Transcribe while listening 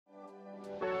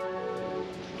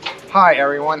Hi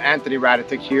everyone, Anthony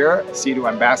Radatic here, Sea-Doo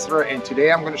Ambassador, and today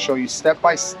I'm going to show you step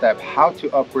by step how to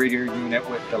upgrade your unit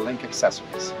with the LinQ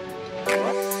accessories.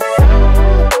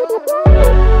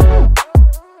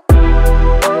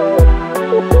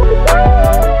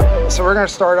 So we're going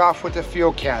to start off with the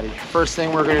Fuel Caddy. First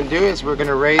thing we're going to do is we're going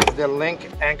to raise the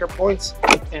LinQ anchor points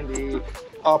in the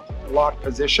up lock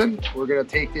position. We're going to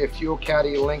take the Fuel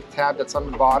Caddy LinQ tab that's on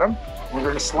the bottom. We're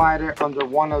going to slide it under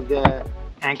one of the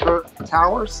anchor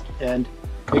towers and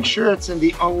make sure it's in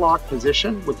the unlock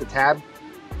position with the tab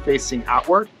facing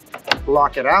outward.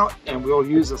 Lock it out, and we'll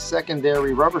use a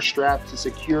secondary rubber strap to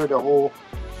secure the whole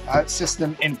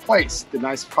system in place. The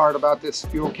nice part about this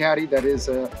Fuel Caddy, that is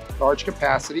a large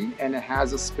capacity and it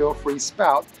has a spill-free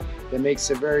spout that makes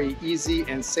it very easy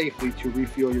and safely to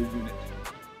refuel your unit.